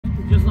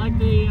like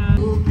the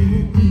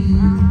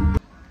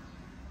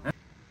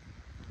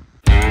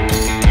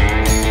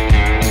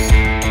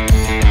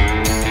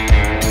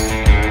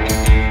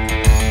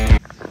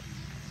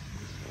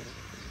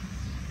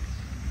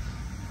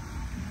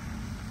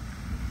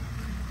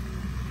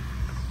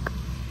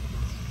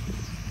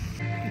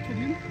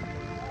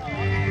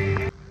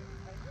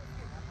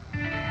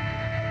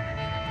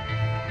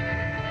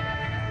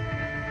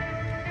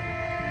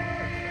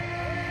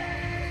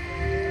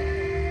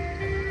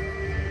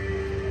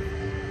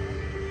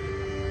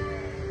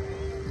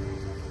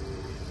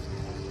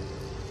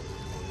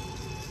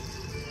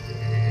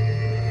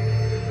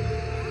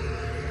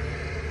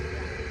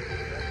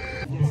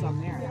some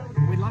there.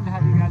 We'd love to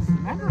have you guys as a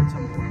member at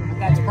some point, but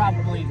that's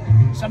probably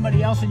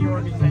somebody else in your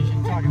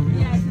organization talking to you.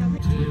 Yes.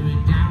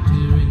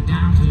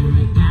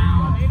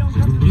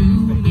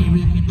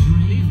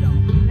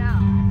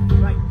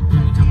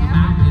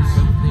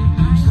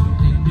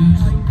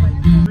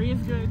 Free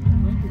is good,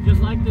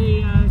 just like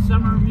the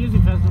summer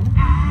music festival. Okay,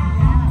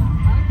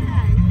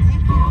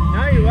 thank you.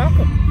 No, you're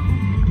welcome.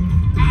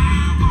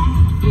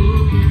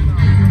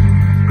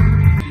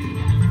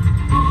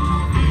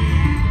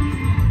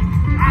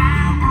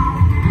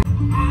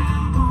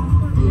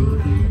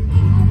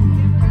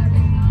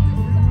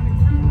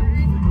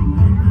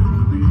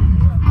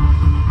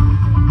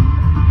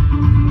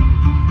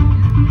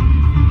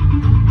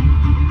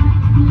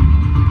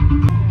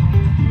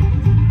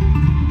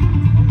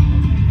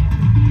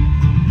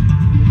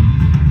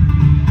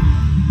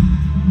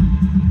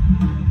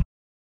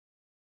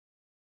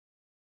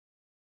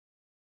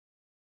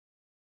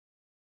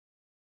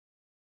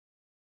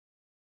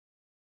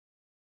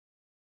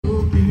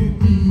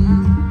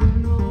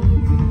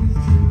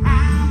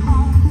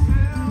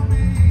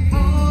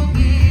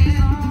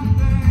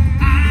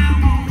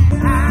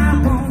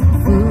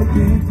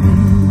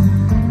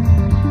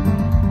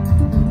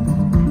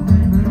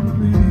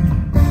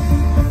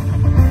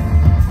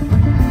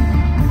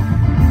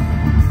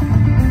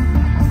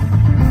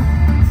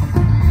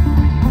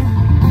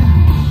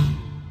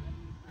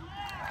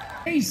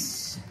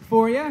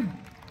 For you.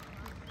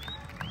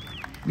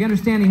 We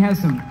understand he has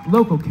some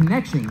local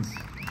connections.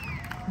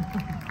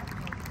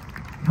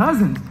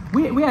 Cousins.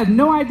 We had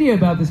no idea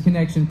about this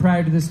connection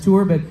prior to this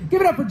tour, but give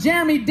it up for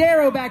Jeremy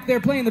Darrow back there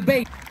playing the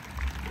bass.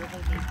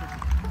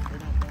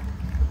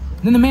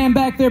 Then the man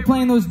back there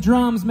playing those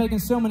drums, making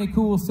so many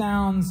cool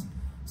sounds,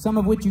 some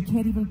of which you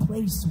can't even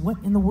place.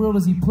 What in the world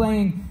is he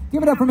playing?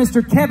 Give it up for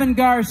Mr. Kevin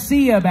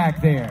Garcia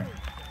back there.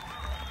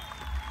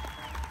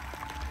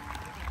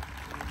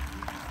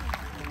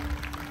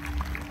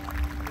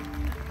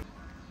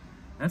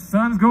 That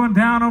sun's going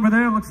down over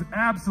there. It looks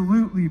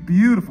absolutely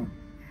beautiful.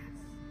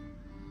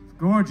 It's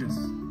gorgeous.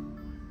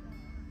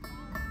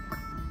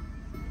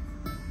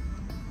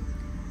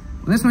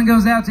 Well, this one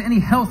goes out to any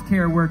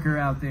healthcare worker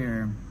out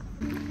there.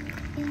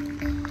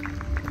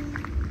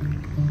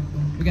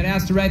 We got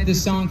asked to write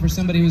this song for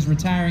somebody who's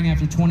retiring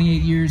after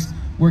 28 years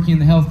working in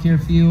the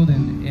healthcare field,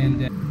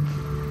 and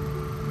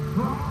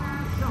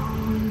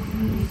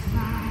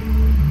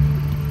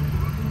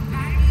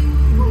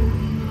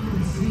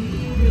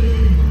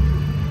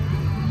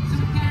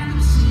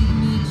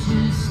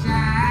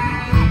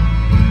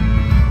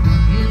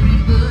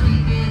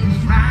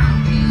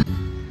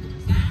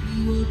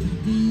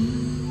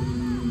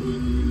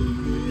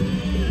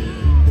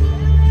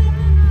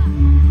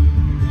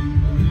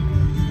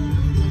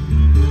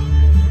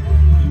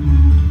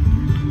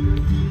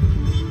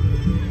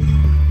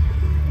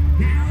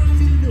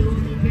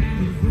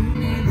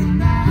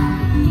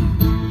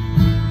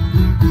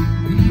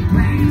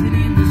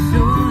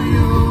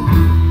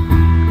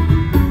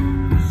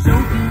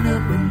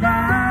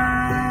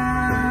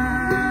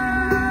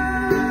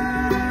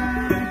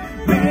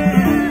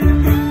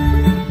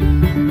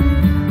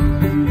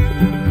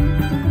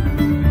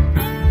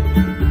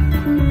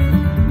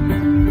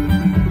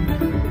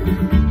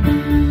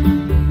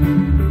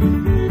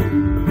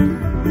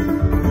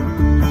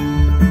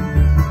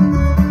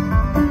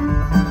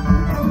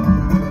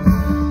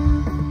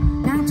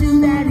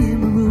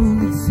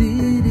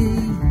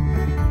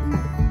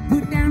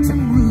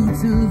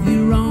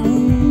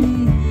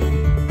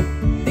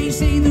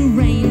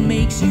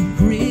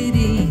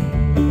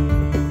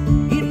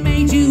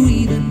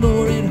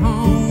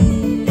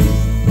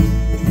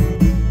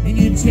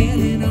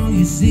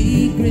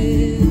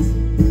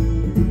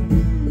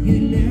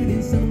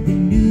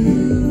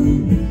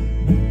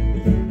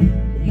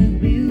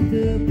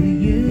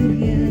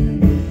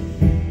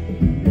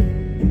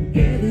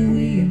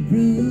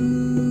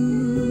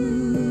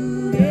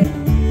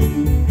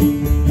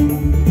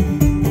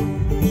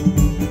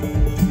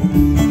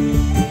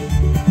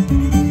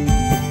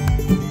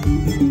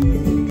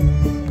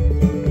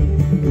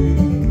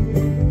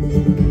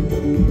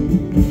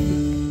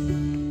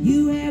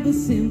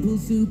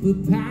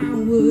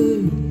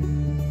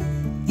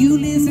You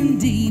listen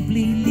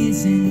deeply,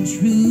 listen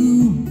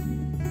true,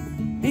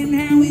 and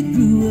how it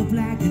grew up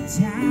like a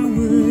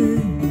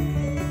tower.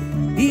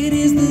 It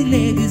is the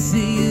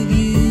legacy of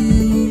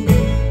you.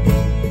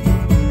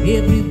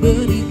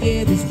 Everybody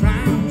gathers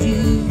round you.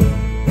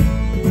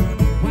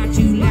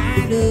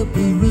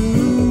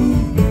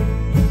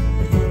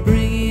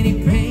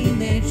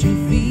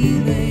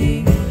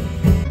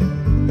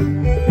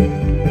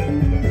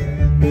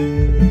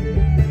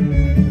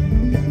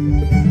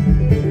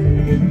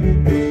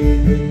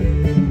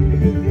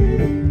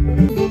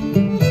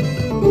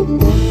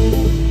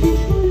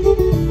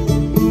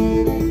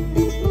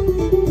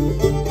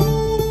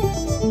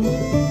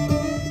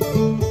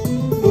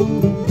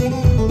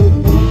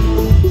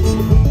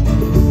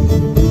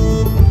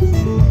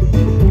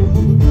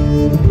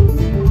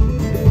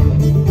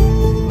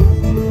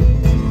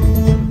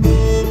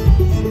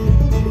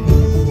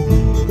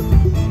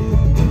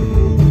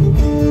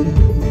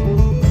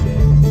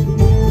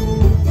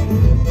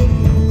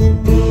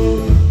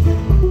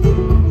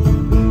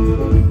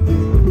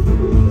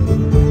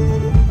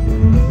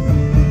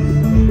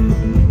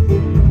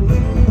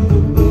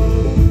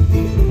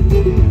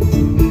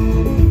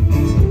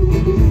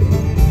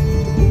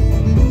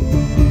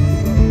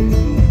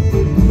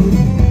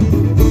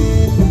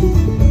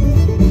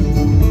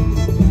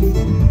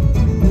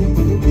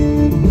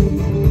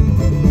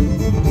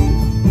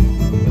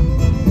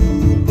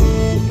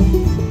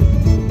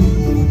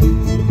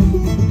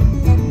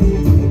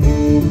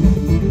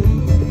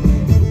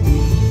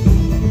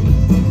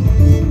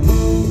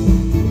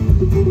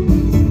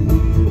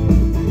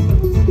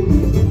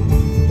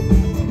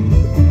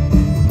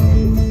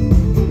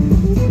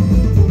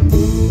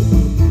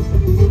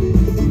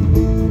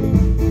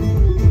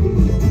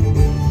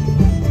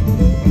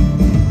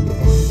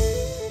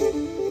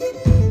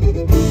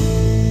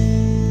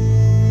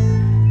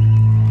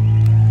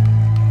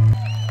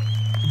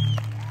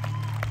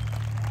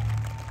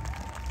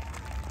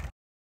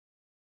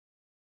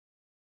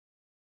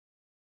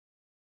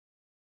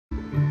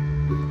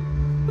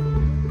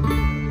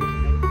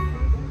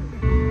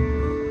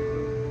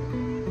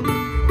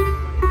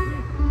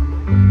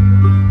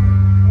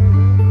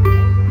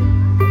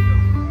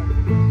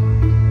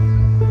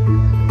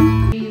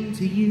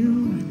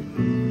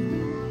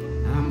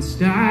 I'm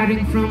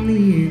starting from the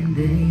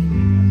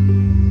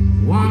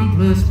ending.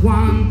 1 +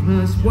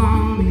 1 +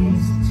 1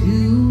 is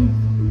 2.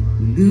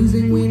 We're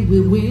losing when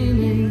we're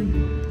winning.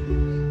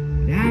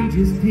 But I'm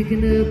just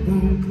picking up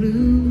on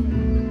clue.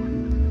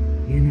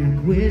 And I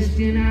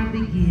question our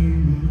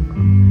beginning.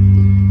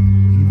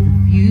 If the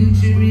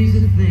future is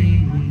a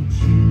thing we